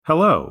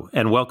Hello,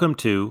 and welcome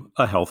to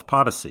A Health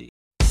Podyssey.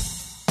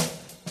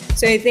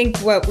 So I think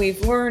what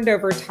we've learned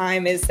over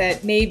time is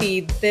that maybe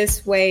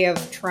this way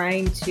of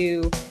trying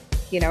to,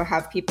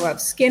 have people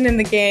have skin in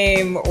the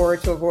game or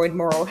to avoid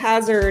moral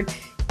hazard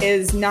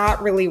is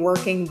not really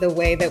working the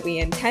way that we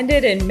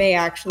intended and may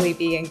actually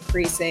be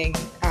increasing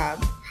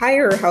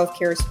higher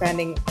healthcare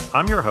spending.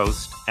 I'm your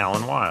host,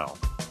 Alan Weil.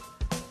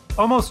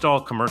 Almost all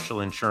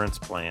commercial insurance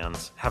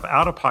plans have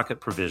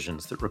out-of-pocket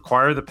provisions that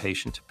require the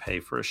patient to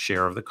pay for a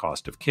share of the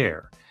cost of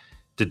care.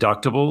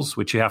 Deductibles,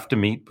 which you have to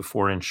meet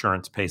before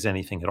insurance pays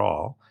anything at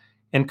all,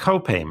 and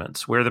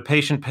co-payments, where the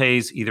patient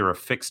pays either a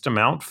fixed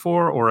amount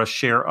for or a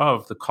share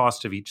of the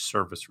cost of each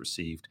service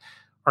received,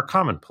 are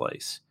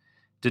commonplace.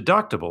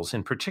 Deductibles,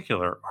 in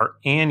particular, are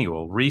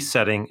annual,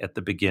 resetting at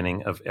the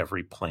beginning of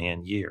every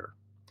plan year.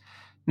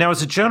 Now,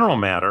 as a general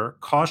matter,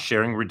 cost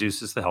sharing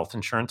reduces the health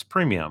insurance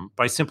premium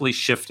by simply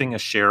shifting a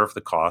share of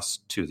the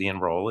cost to the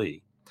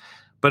enrollee.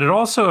 But it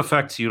also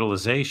affects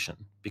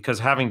utilization because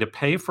having to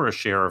pay for a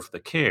share of the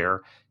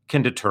care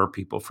can deter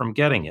people from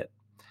getting it.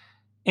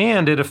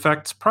 And it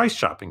affects price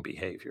shopping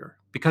behavior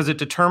because it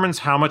determines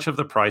how much of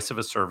the price of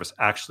a service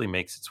actually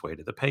makes its way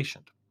to the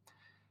patient.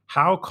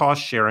 How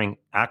cost sharing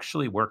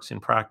actually works in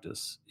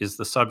practice is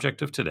the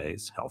subject of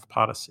today's Health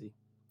Podyssey.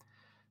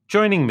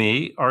 Joining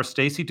me are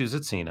Stacy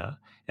Duzetsina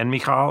and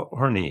Michal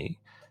Horny.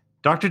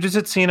 Dr.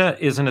 Duzetsina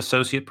is an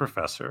associate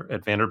professor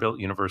at Vanderbilt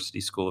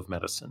University School of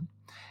Medicine,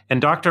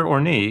 and Dr.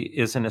 Horny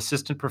is an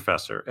assistant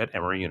professor at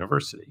Emory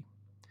University.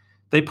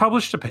 They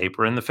published a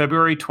paper in the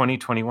February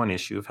 2021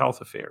 issue of Health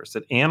Affairs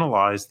that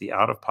analyzed the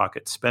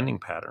out-of-pocket spending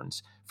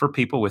patterns for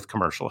people with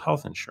commercial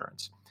health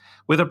insurance,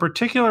 with a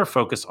particular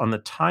focus on the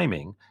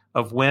timing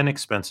of when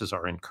expenses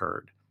are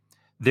incurred.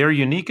 Their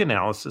unique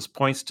analysis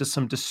points to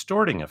some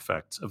distorting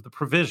effects of the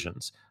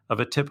provisions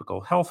of a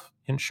typical health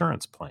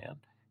insurance plan,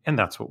 and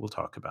that's what we'll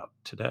talk about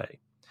today.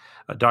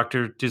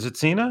 Dr.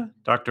 Duzetsina,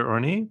 Dr.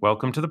 Horny,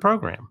 welcome to the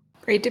program.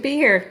 Great to be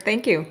here.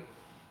 Thank you.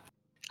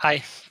 Hi,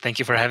 thank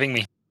you for having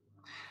me.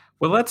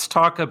 Well, let's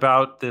talk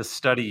about this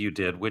study you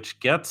did, which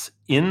gets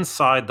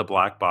inside the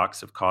black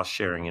box of cost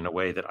sharing in a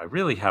way that I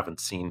really haven't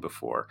seen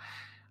before.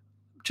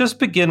 Just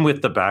begin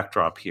with the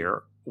backdrop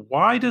here.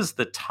 Why does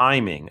the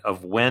timing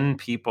of when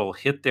people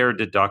hit their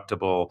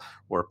deductible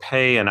or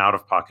pay an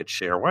out-of-pocket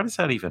share, why does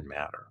that even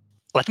matter?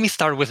 Let me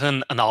start with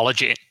an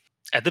analogy.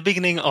 At the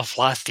beginning of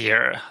last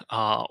year,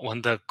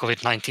 when the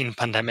COVID-19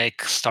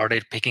 pandemic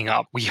started picking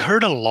up, we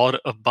heard a lot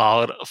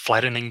about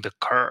flattening the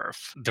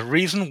curve. The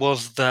reason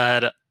was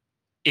that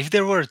if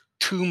there were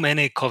too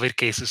many COVID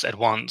cases at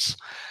once,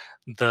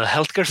 the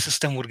healthcare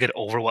system would get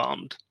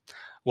overwhelmed.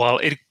 While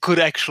it could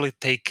actually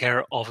take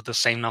care of the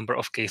same number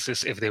of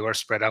cases if they were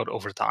spread out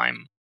over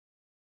time.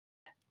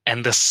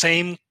 And the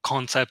same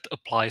concept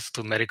applies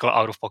to medical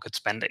out-of-pocket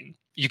spending.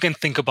 You can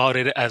think about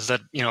it as that,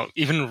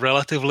 even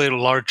relatively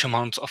large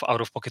amounts of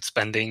out-of-pocket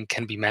spending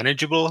can be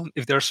manageable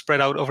if they're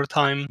spread out over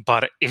time.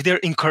 But if they're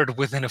incurred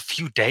within a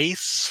few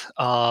days,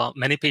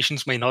 many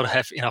patients may not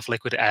have enough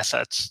liquid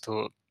assets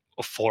to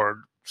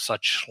afford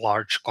such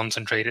large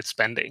concentrated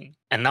spending.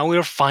 And now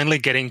we're finally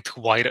getting to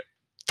why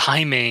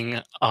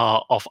timing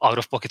of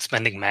out-of-pocket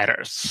spending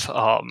matters.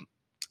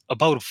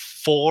 About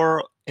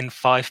 4 in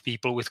 5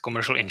 people with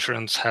commercial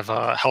insurance have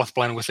a health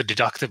plan with a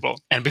deductible.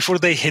 And before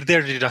they hit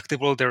their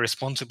deductible, they're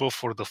responsible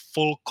for the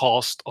full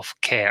cost of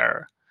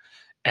care.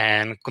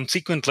 And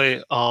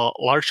consequently,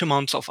 large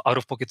amounts of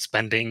out-of-pocket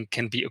spending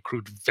can be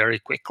accrued very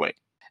quickly.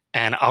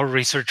 And our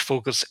research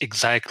focused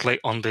exactly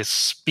on the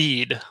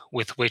speed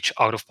with which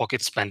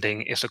out-of-pocket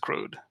spending is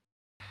accrued.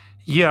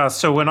 Yeah,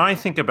 so when I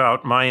think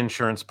about my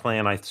insurance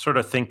plan, I sort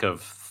of think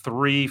of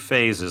 3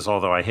 phases,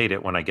 although I hate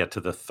it when I get to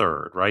the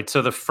third, right?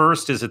 So the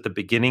first is at the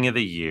beginning of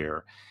the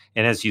year.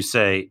 And as you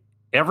say,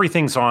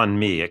 everything's on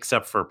me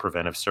except for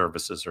preventive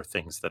services or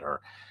things that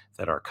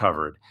are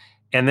covered.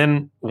 And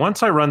then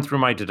once I run through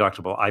my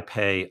deductible, I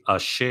pay a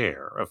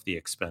share of the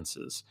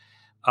expenses.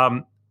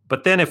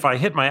 But then if I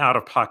hit my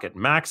out-of-pocket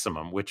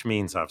maximum, which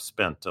means I've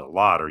spent a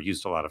lot or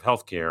used a lot of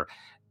healthcare,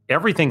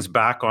 everything's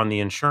back on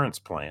the insurance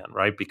plan,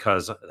 right?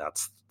 Because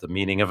that's the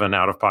meaning of an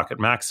out-of-pocket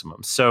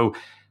maximum. So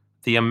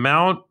the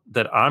amount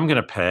that I'm going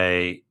to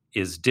pay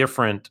is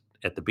different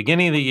at the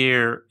beginning of the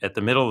year, at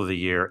the middle of the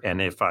year,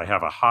 and if I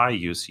have a high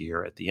use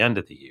year at the end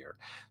of the year.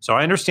 So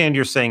I understand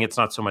you're saying it's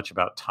not so much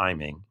about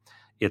timing;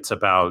 it's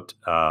about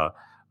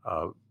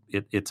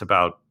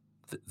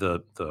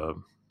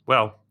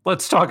well.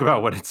 Let's talk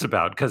about what it's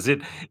about because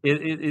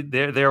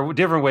there are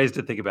different ways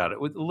to think about it.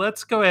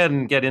 Let's go ahead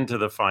and get into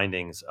the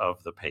findings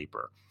of the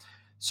paper.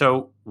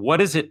 So, what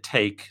does it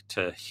take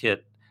to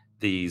hit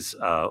these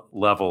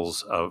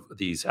levels of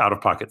these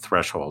out-of-pocket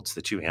thresholds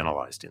that you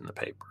analyzed in the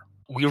paper?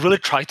 We really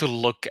try to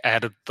look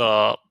at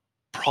the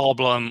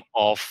problem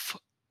of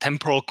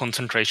temporal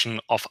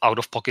concentration of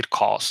out-of-pocket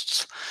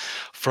costs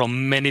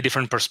from many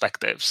different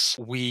perspectives.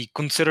 We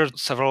considered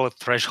several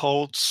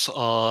thresholds,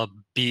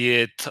 be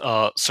it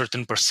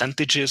certain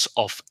percentages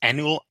of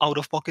annual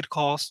out-of-pocket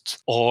costs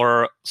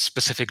or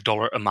specific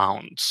dollar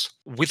amounts.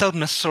 Without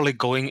necessarily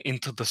going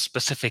into the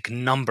specific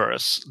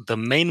numbers, the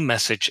main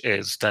message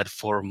is that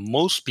for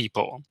most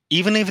people,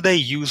 even if they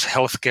use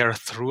healthcare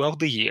throughout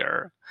the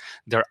year,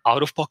 their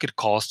out-of-pocket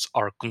costs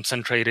are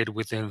concentrated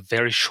within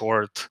very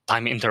short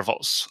time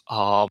intervals.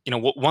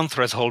 One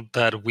threshold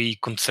that we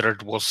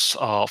considered was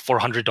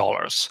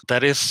 $400.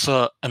 That is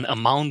an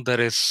amount that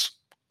is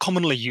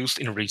commonly used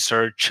in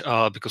research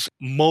because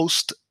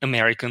most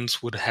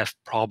Americans would have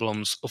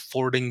problems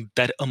affording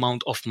that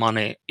amount of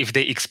money if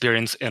they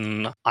experience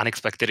an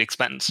unexpected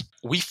expense.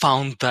 We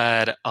found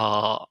that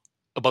about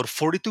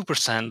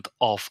 42%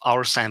 of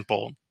our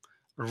sample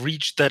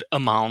reached that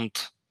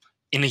amount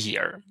in a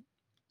year.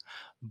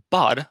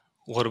 But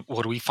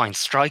what we find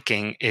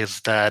striking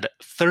is that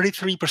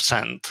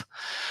 33%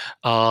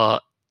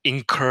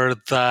 incur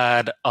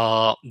that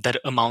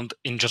amount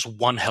in just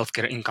one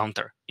healthcare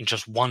encounter, in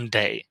just one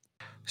day.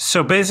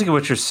 So basically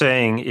what you're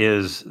saying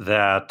is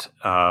that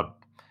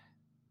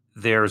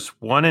there's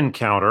one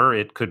encounter.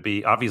 It could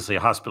be, obviously,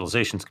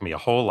 hospitalizations can be a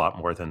whole lot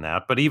more than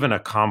that, but even a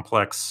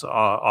complex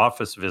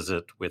office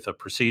visit with a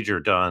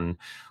procedure done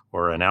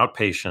or an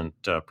outpatient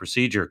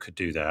procedure could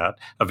do that.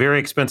 A very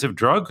expensive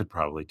drug could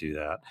probably do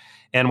that.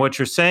 And what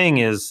you're saying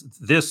is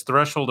this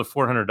threshold of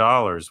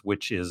 $400,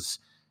 which is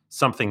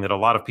something that a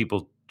lot of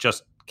people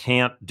just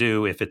can't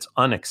do if it's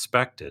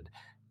unexpected,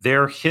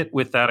 they're hit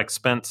with that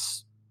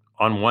expense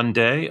on one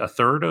day. A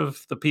third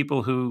of the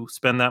people who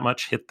spend that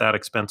much hit that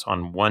expense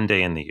on one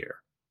day in the year.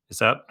 Is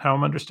that how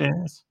I'm understanding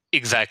this?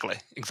 Exactly.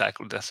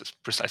 This is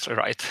precisely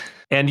right.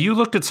 And you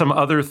looked at some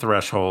other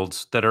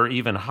thresholds that are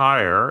even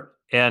higher,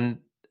 and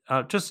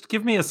just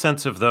give me a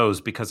sense of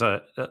those, because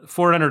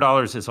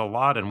 $400 is a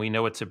lot, and we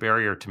know it's a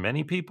barrier to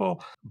many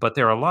people, but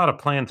there are a lot of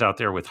plans out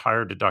there with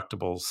higher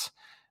deductibles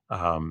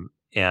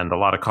and a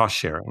lot of cost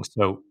sharing.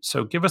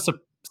 So give us a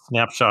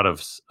snapshot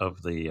of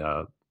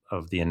the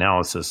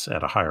analysis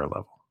at a higher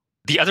level.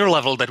 The other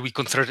level that we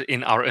considered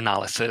in our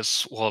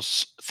analysis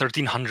was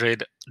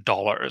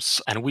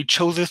 $1,300. And we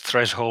chose this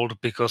threshold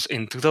because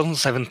in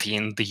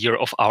 2017, the year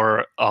of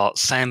our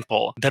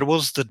sample, that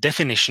was the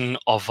definition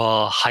of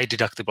a high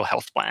deductible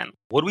health plan.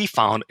 What we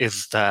found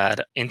is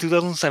that in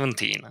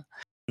 2017,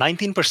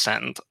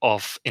 19%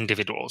 of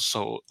individuals,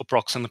 so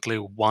approximately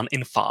 1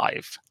 in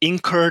 5,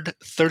 incurred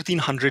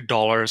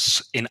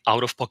 $1,300 in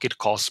out-of-pocket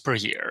costs per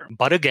year.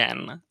 But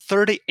again,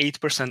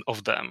 38%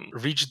 of them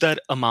reached that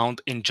amount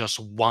in just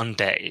one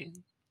day.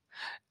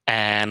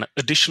 And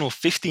additional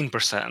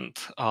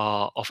 15%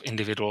 of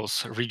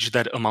individuals reached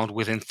that amount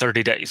within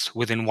 30 days,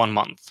 within 1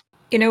 month.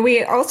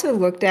 We also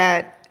looked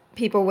at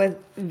people with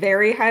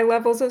very high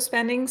levels of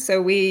spending.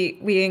 So we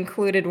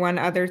included one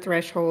other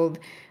threshold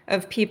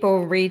of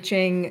people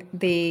reaching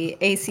the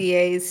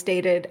ACA's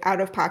stated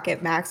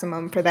out-of-pocket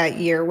maximum for that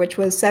year, which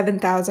was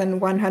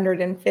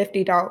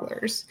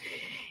 $7,150.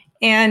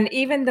 And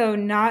even though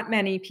not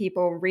many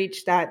people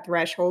reached that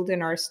threshold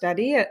in our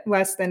study, at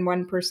less than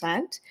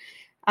 1%,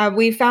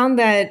 we found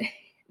that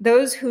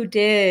those who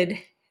did,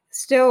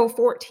 still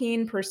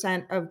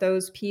 14% of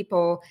those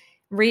people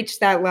reached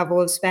that level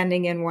of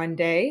spending in one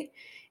day,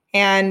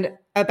 and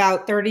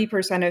about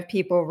 30% of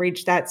people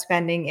reached that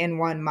spending in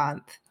 1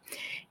 month.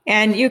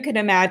 And you can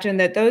imagine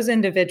that those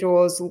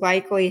individuals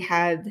likely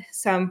had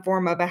some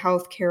form of a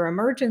healthcare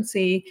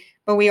emergency,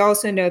 but we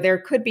also know there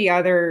could be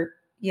other,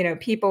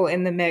 people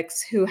in the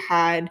mix who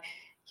had,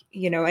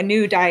 a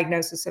new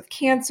diagnosis of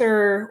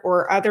cancer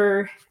or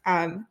other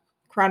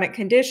chronic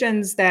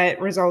conditions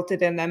that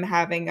resulted in them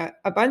having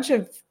a bunch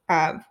of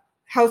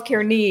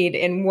healthcare need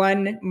in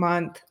 1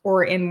 month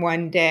or in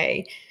one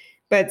day.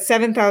 But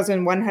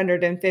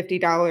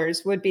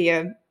 $7,150 would be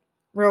a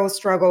real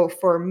struggle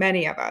for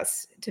many of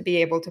us to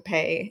be able to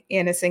pay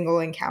in a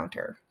single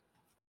encounter.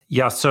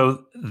 Yeah,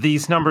 so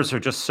these numbers are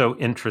just so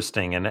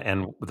interesting,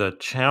 and the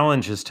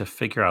challenge is to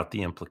figure out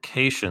the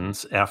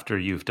implications after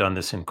you've done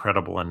this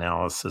incredible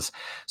analysis.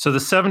 So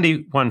the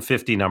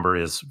 7,150 number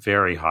is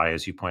very high,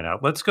 as you point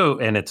out. Let's go,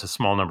 and it's a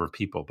small number of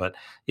people, but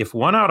if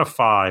 1 out of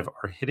 5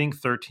 are hitting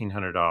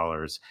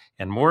 $1,300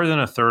 and more than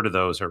a third of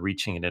those are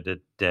reaching it in a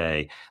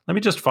day, let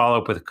me just follow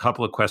up with a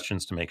couple of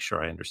questions to make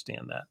sure I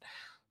understand that.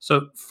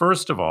 So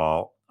first of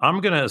all, I'm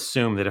going to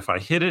assume that if I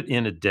hit it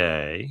in a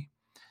day,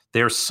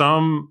 there's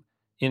some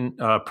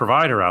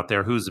provider out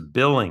there who's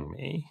billing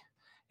me,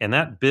 and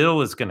that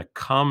bill is going to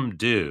come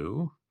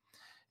due,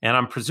 and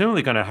I'm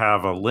presumably going to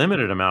have a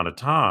limited amount of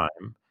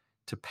time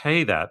to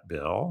pay that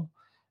bill.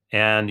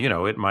 And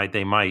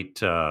they might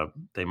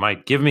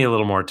give me a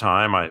little more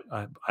time,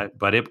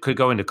 but it could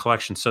go into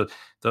collection. So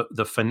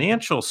the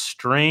financial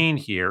strain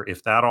here,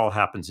 if that all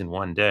happens in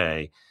one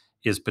day,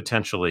 is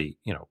potentially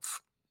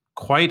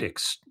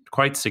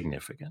quite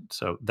significant.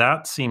 So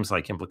that seems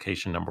like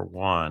implication number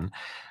one.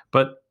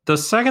 But the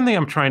second thing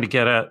I'm trying to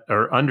get at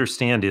or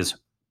understand is,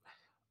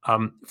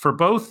 For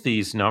both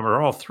these numbers,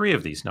 all three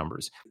of these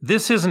numbers,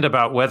 this isn't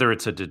about whether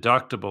it's a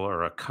deductible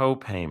or a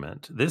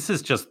copayment. This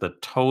is just the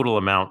total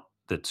amount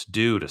that's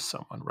due to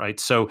someone, right?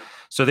 So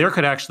there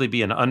could actually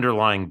be an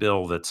underlying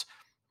bill that's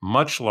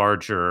much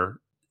larger.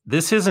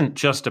 This isn't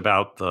just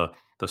about the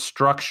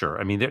structure.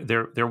 I mean,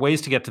 there are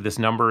ways to get to this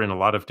number in a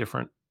lot of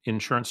different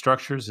insurance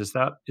structures. Is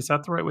that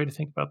the right way to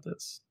think about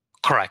this?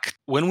 Correct.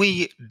 When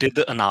we did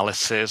the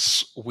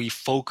analysis, we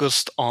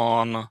focused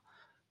on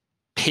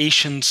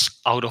patients'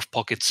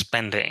 out-of-pocket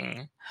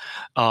spending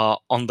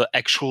on the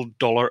actual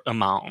dollar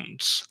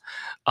amounts,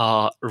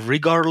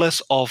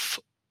 regardless of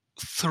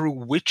through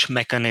which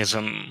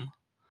mechanism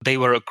they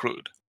were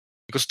accrued.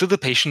 Because to the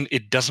patient,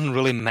 it doesn't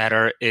really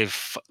matter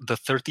if the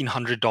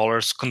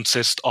 $1,300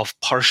 consists of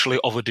partially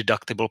of a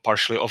deductible,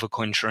 partially of a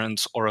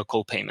coinsurance, or a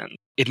copayment.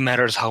 It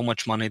matters how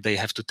much money they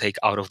have to take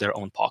out of their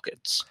own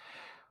pockets.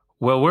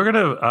 Well, we're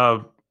going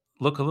to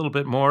look a little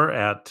bit more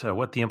at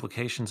what the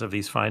implications of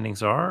these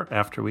findings are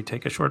after we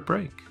take a short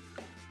break.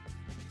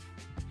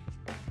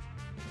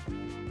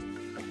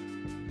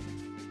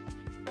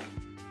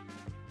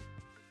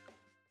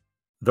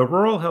 The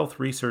Rural Health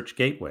Research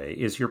Gateway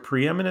is your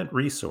preeminent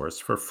resource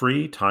for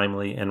free,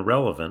 timely, and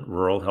relevant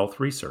rural health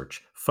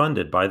research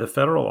funded by the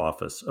Federal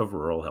Office of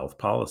Rural Health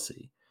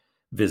Policy.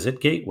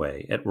 Visit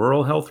Gateway at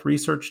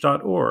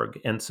ruralhealthresearch.org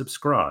and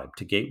subscribe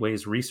to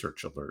Gateway's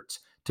research alerts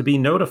to be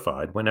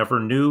notified whenever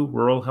new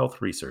rural health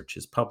research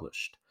is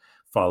published.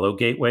 Follow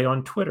Gateway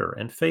on Twitter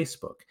and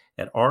Facebook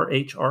at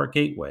RHR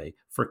Gateway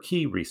for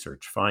key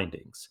research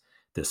findings.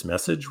 This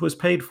message was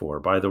paid for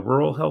by the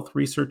Rural Health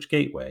Research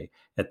Gateway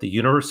at the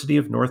University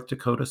of North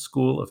Dakota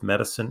School of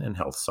Medicine and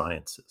Health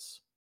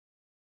Sciences.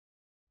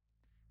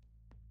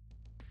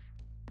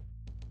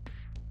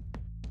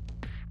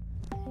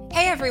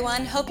 Hey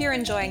everyone, hope you're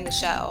enjoying the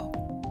show.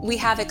 We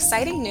have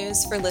exciting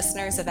news for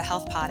listeners of the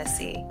Health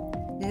Podyssey.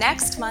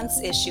 Next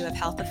month's issue of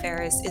Health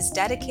Affairs is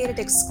dedicated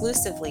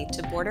exclusively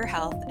to border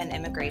health and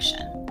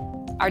immigration.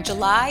 Our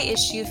July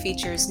issue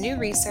features new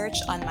research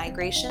on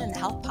migration and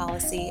health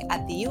policy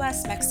at the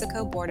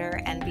US-Mexico border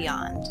and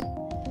beyond.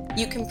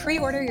 You can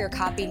pre-order your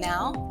copy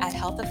now at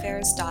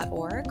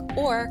healthaffairs.org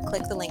or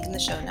click the link in the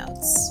show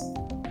notes.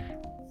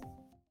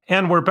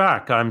 And we're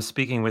back. I'm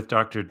speaking with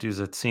Dr.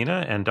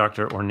 Dusetzina and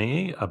Dr.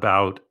 Orny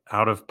about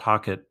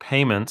out-of-pocket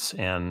payments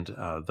and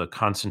the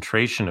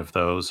concentration of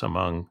those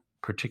among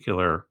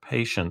particular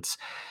patients.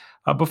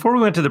 Before we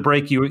went to the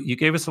break, you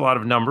gave us a lot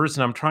of numbers,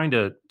 and I'm trying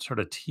to sort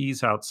of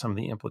tease out some of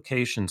the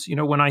implications. You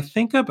know, when I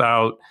think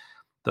about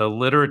the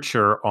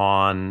literature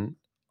on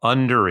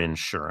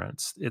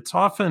underinsurance, it's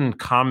often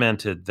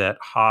commented that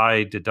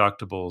high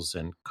deductibles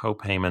and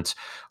copayments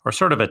are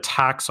sort of a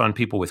tax on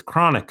people with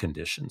chronic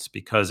conditions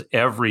because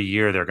every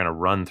year they're going to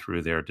run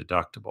through their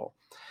deductible.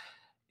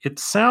 It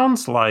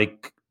sounds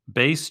like,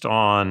 based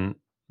on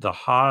the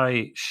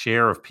high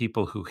share of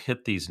people who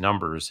hit these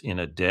numbers in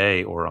a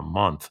day or a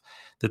month,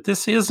 that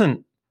this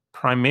isn't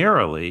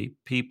primarily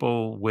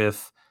people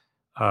with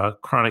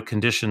chronic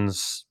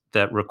conditions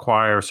that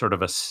require sort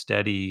of a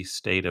steady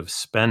state of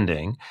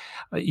spending.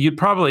 But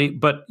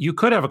you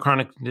could have a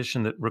chronic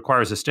condition that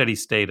requires a steady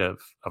state of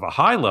a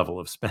high level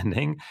of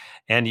spending,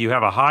 and you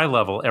have a high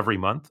level every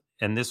month,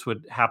 and this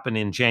would happen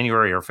in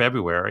January or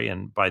February,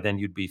 and by then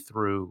you'd be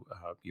through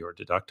your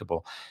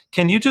deductible.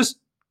 Can you just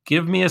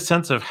give me a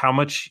sense of how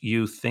much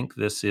you think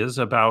this is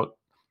about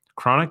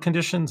chronic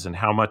conditions and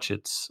how much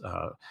it's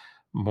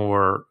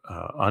more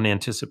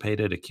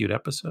unanticipated acute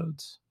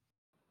episodes?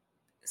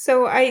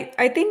 So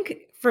I think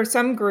for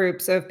some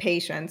groups of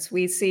patients,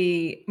 we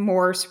see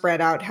more spread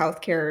out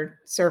healthcare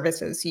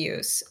services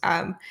use.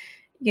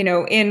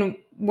 In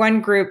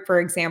one group, for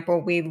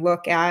example, we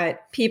look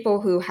at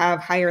people who have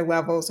higher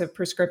levels of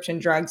prescription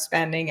drug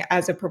spending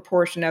as a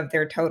proportion of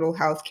their total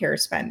healthcare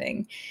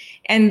spending.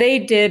 And they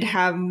did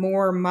have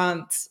more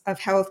months of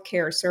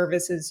healthcare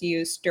services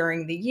use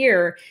during the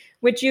year,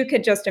 which you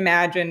could just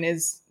imagine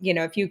is,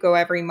 if you go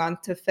every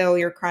month to fill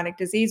your chronic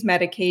disease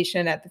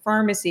medication at the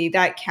pharmacy,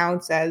 that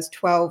counts as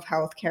 12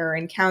 healthcare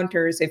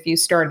encounters if you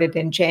started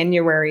in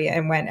January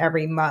and went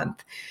every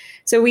month.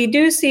 So we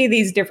do see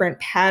these different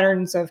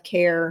patterns of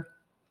care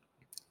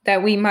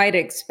that we might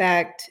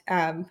expect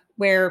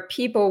where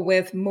people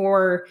with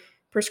more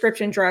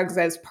prescription drugs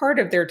as part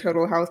of their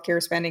total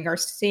healthcare spending are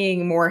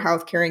seeing more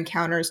healthcare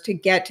encounters to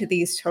get to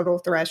these total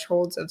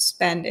thresholds of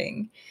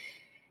spending.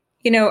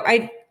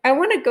 I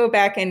want to go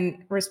back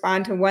and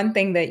respond to one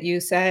thing that you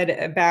said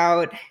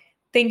about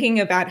thinking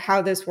about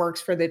how this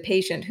works for the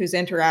patient who's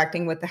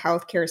interacting with the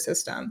healthcare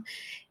system.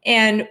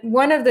 And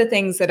one of the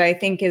things that I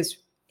think is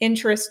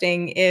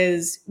interesting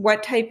is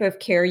what type of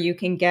care you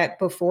can get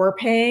before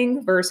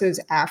paying versus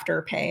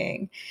after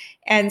paying.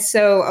 And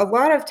so a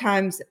lot of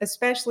times,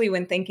 especially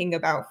when thinking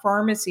about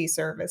pharmacy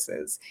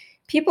services,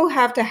 people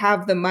have to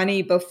have the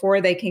money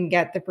before they can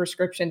get the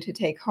prescription to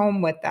take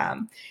home with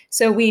them.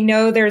 So we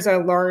know there's a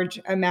large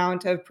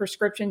amount of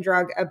prescription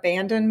drug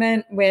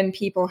abandonment when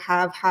people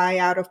have high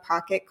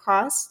out-of-pocket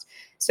costs.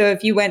 So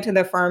if you went to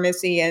the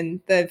pharmacy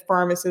and the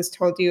pharmacist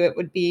told you it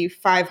would be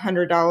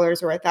 $500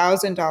 or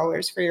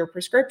 $1,000 for your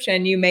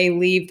prescription, you may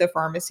leave the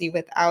pharmacy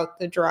without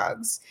the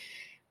drugs.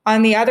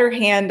 On the other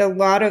hand, a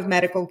lot of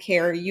medical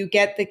care, you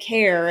get the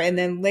care and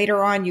then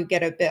later on you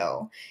get a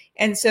bill.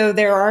 And so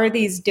there are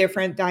these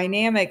different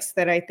dynamics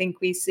that I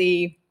think we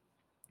see,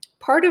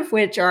 part of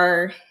which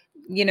are,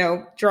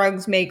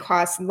 drugs may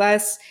cost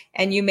less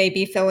and you may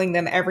be filling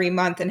them every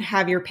month and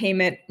have your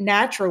payment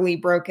naturally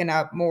broken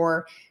up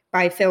more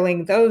by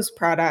filling those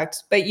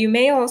products. But you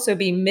may also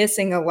be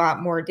missing a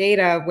lot more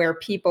data where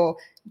people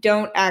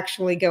don't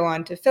actually go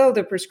on to fill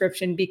the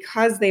prescription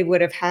because they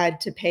would have had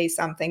to pay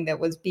something that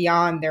was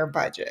beyond their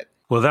budget.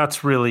 Well,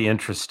 that's really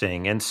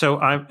interesting. And so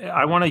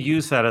I want to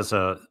use that as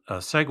a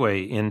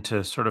segue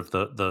into sort of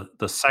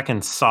the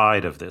second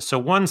side of this. So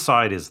one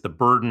side is the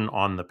burden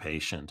on the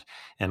patient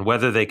and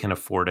whether they can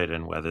afford it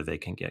and whether they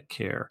can get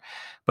care.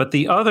 But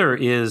the other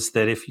is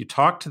that if you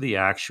talk to the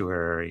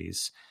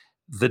actuaries,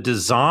 the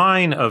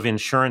design of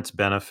insurance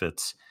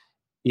benefits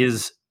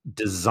is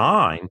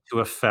designed to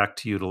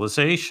affect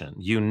utilization.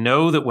 You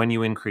know that when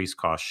you increase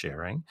cost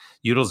sharing,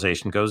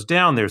 utilization goes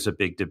down. There's a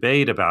big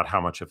debate about how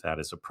much of that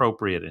is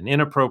appropriate and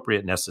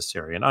inappropriate,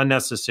 necessary and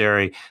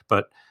unnecessary.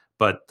 But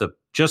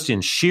just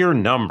in sheer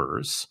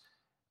numbers,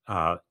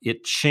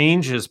 it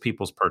changes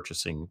people's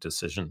purchasing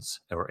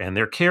decisions and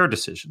their care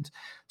decisions.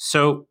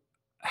 So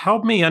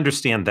help me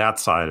understand that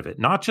side of it,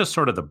 not just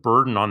sort of the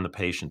burden on the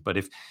patient, but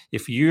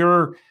if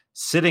you're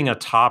sitting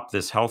atop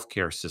this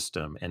healthcare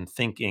system and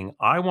thinking,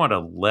 I want to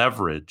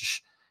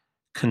leverage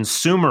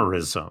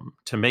consumerism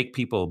to make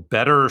people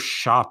better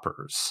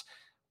shoppers,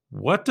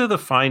 what do the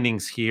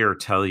findings here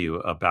tell you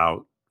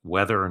about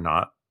whether or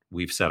not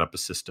we've set up a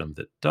system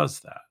that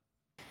does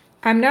that?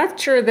 I'm not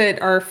sure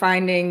that our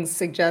findings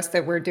suggest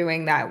that we're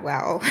doing that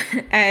well.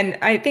 And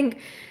I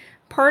think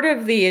part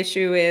of the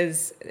issue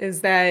is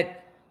that,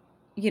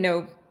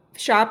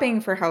 shopping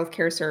for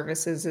healthcare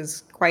services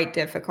is quite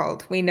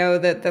difficult. We know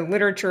that the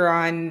literature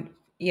on,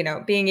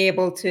 being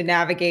able to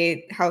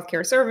navigate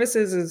healthcare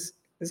services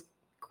is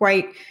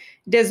quite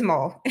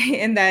dismal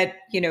in that,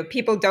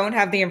 people don't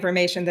have the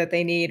information that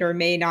they need or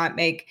may not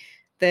make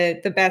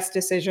the best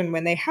decision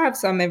when they have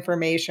some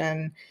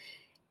information.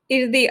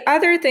 The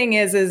other thing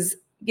is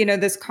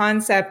this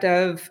concept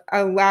of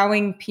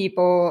allowing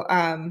people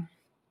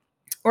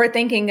or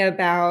thinking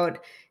about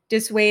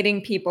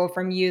dissuading people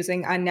from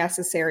using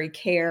unnecessary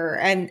care.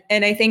 And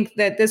I think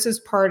that this is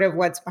part of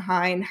what's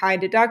behind high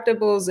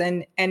deductibles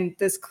and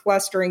this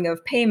clustering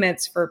of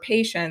payments for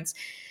patients.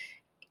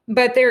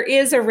 But there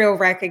is a real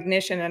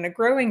recognition and a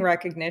growing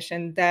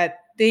recognition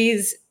that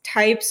these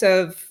types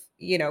of,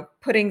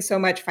 putting so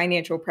much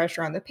financial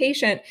pressure on the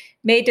patient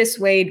may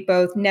dissuade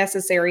both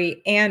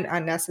necessary and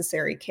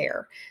unnecessary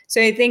care.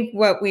 So I think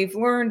what we've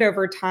learned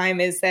over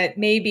time is that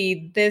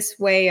maybe this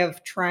way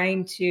of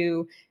trying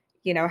to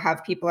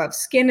have people have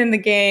skin in the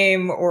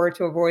game or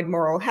to avoid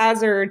moral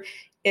hazard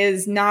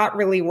is not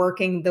really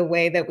working the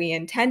way that we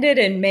intended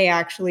and may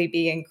actually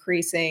be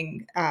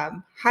increasing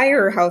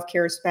higher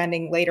healthcare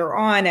spending later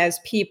on as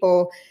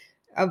people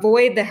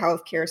avoid the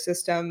healthcare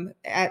system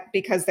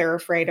because they're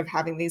afraid of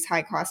having these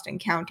high cost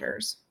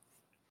encounters.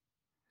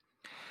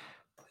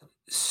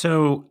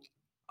 So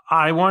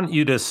I want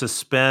you to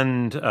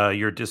suspend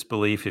your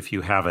disbelief, if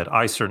you have it,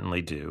 I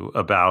certainly do,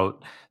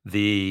 about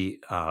the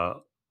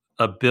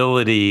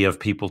ability of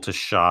people to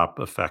shop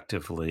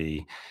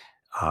effectively.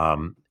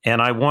 And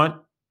I want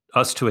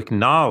us to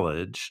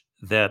acknowledge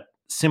that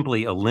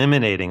simply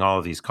eliminating all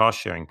of these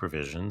cost-sharing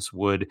provisions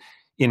would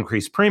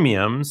increase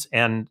premiums,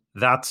 and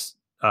that's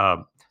a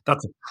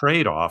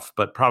trade-off,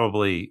 but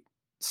probably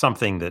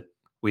something that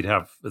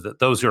that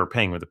those who are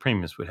paying with the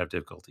premiums would have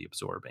difficulty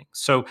absorbing.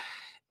 So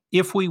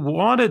if we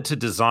wanted to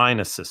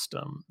design a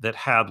system that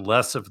had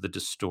less of the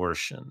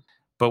distortion,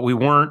 but we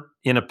weren't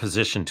in a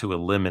position to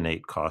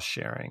eliminate cost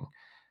sharing,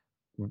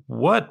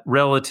 what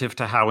relative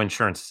to how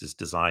insurance is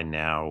designed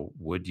now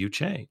would you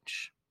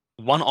change?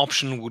 One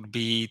option would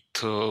be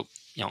to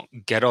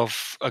get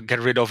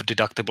rid of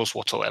deductibles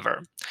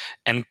whatsoever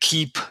and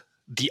keep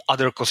the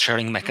other cost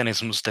sharing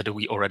mechanisms that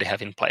we already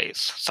have in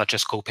place, such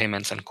as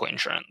co-payments and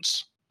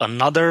co-insurance.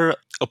 Another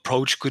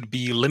approach could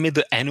be limit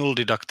the annual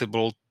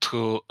deductible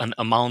to an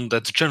amount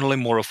that's generally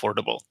more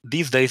affordable.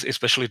 These days,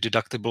 especially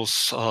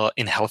deductibles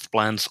in health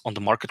plans on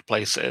the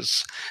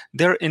marketplaces,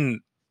 they're in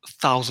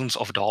thousands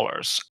of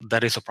dollars.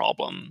 That is a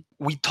problem.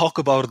 We talk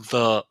about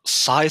the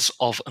size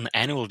of an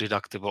annual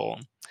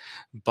deductible,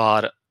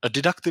 but a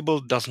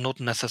deductible does not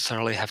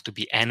necessarily have to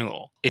be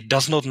annual. It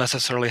does not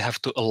necessarily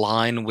have to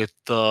align with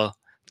the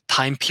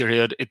time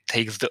period it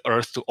takes the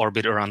Earth to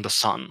orbit around the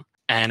sun.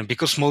 And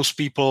because most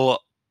people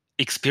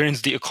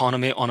experience the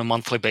economy on a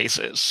monthly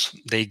basis,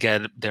 they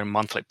get their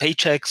monthly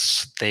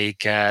paychecks, they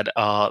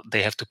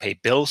have to pay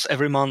bills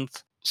every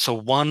month. So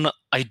one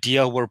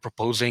idea we're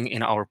proposing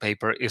in our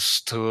paper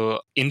is to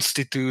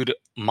institute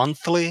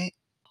monthly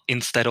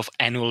instead of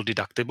annual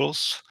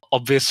deductibles.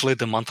 Obviously,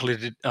 the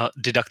monthly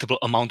deductible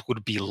amount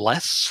would be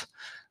less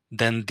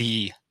than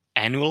the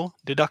annual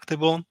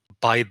deductible.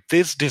 By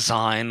this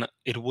design,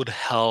 it would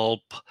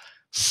help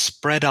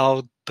spread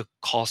out the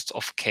cost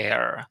of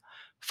care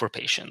for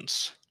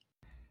patients.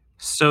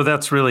 So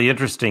that's really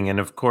interesting. And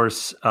of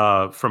course,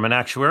 from an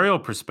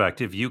actuarial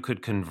perspective, you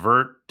could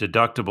convert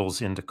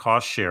deductibles into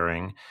cost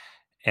sharing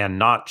and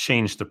not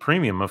change the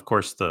premium. Of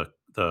course, the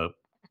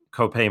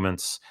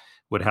co-payments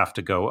would have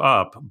to go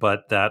up,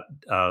 but that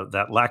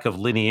lack of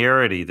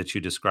linearity that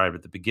you described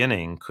at the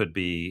beginning could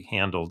be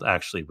handled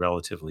actually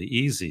relatively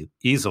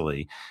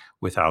easily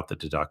without the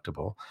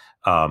deductible.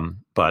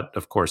 But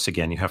of course,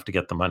 again, you have to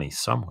get the money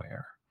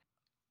somewhere.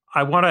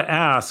 I want to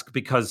ask,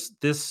 because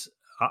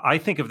I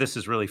think of this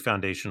as really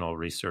foundational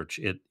research.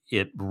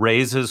 It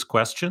raises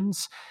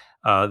questions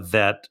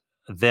that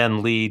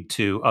then lead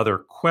to other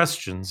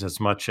questions as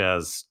much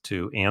as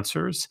to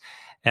answers.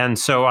 And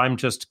so I'm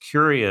just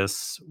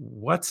curious,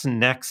 what's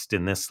next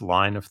in this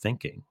line of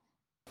thinking?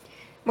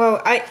 Well,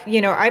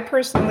 I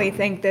personally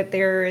think that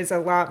there is a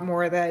lot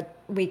more that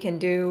we can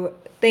do,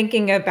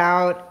 thinking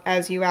about,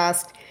 as you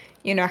asked,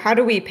 how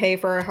do we pay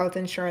for our health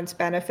insurance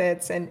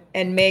benefits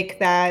and make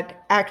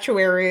that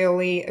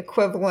actuarially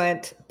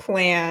equivalent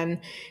plan,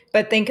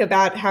 but think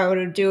about how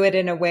to do it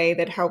in a way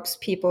that helps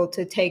people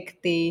to take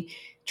the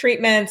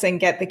treatments and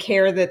get the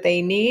care that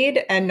they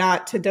need and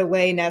not to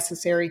delay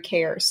necessary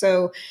care.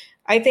 So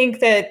I think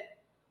that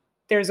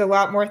there's a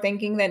lot more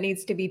thinking that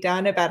needs to be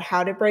done about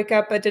how to break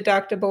up a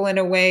deductible in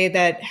a way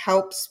that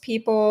helps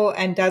people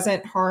and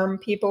doesn't harm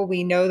people.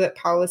 We know that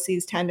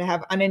policies tend to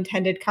have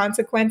unintended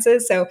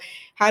consequences. So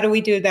how do we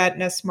do that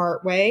in a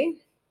smart way?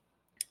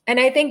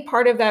 And I think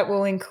part of that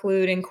will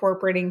include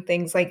incorporating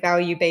things like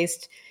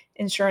value-based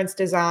insurance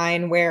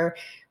design, where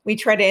we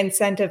try to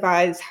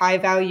incentivize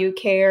high-value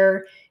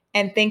care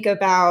and think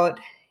about,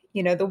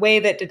 the way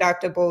that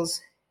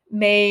deductibles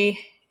may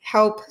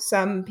help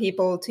some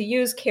people to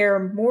use care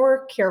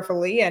more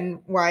carefully and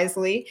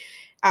wisely,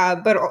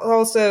 but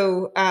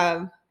also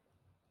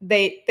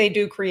they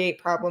do create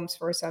problems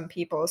for some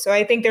people. So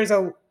I think there's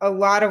a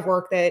lot of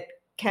work that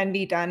can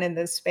be done in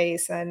this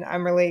space, and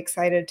I'm really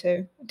excited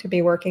to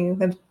be working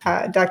with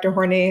Dr.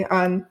 Horny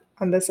on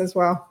this as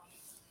well.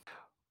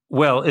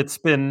 Well, it's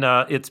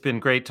been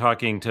great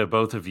talking to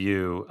both of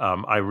you.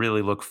 I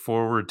really look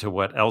forward to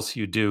what else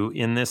you do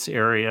in this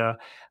area.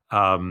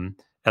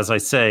 As I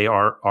say,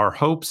 our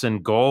hopes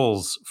and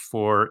goals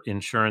for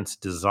insurance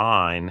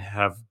design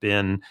have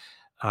been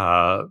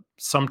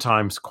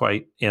sometimes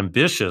quite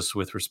ambitious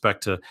with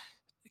respect to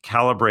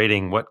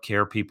calibrating what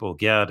care people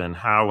get and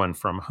how and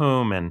from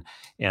whom,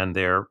 and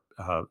their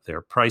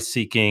price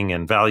seeking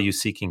and value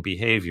seeking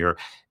behavior.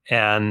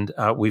 And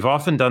we've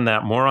often done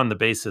that more on the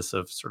basis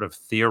of sort of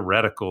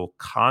theoretical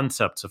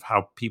concepts of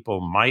how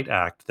people might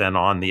act than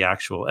on the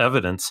actual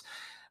evidence.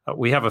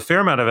 We have a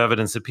fair amount of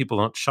evidence that people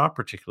don't shop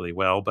particularly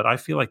well, but I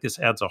feel like this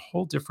adds a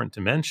whole different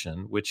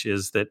dimension, which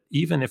is that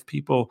even if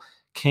people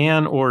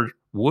can or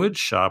would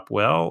shop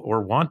well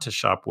or want to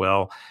shop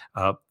well,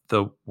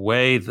 the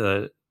way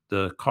the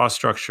cost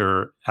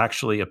structure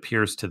actually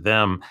appears to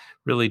them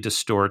really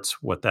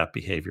distorts what that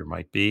behavior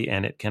might be,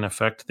 and it can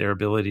affect their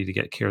ability to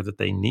get care that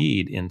they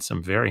need in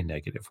some very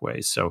negative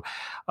ways. So,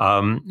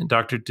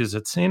 Dr.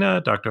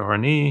 Dzietrzyna, Dr.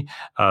 Horny,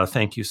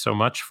 thank you so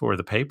much for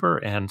the paper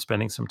and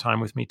spending some time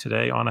with me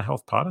today on A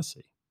Health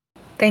Podacy.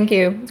 Thank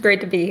you. It's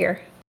great to be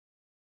here.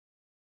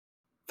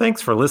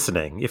 Thanks for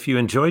listening. If you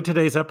enjoyed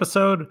today's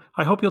episode,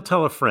 I hope you'll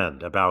tell a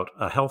friend about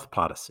A Health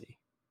Podacy.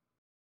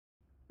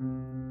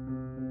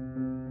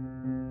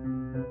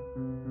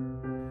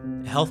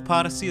 Health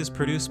Podacy is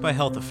produced by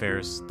Health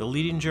Affairs, the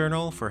leading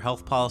journal for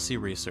health policy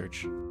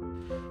research.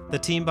 The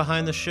team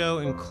behind the show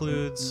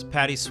includes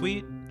Patty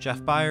Sweet,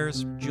 Jeff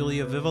Byers,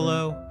 Julia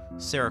Vivolo,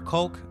 Sarah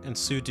Kolk, and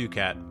Sue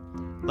Ducat.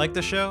 Like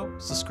the show?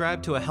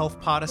 Subscribe to A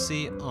Health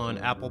Podacy on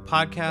Apple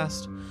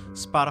Podcast,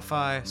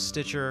 Spotify,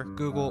 Stitcher,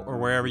 Google, or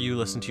wherever you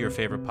listen to your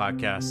favorite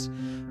podcasts.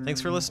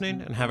 Thanks for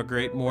listening, and have a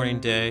great morning,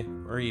 day,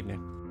 or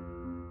evening.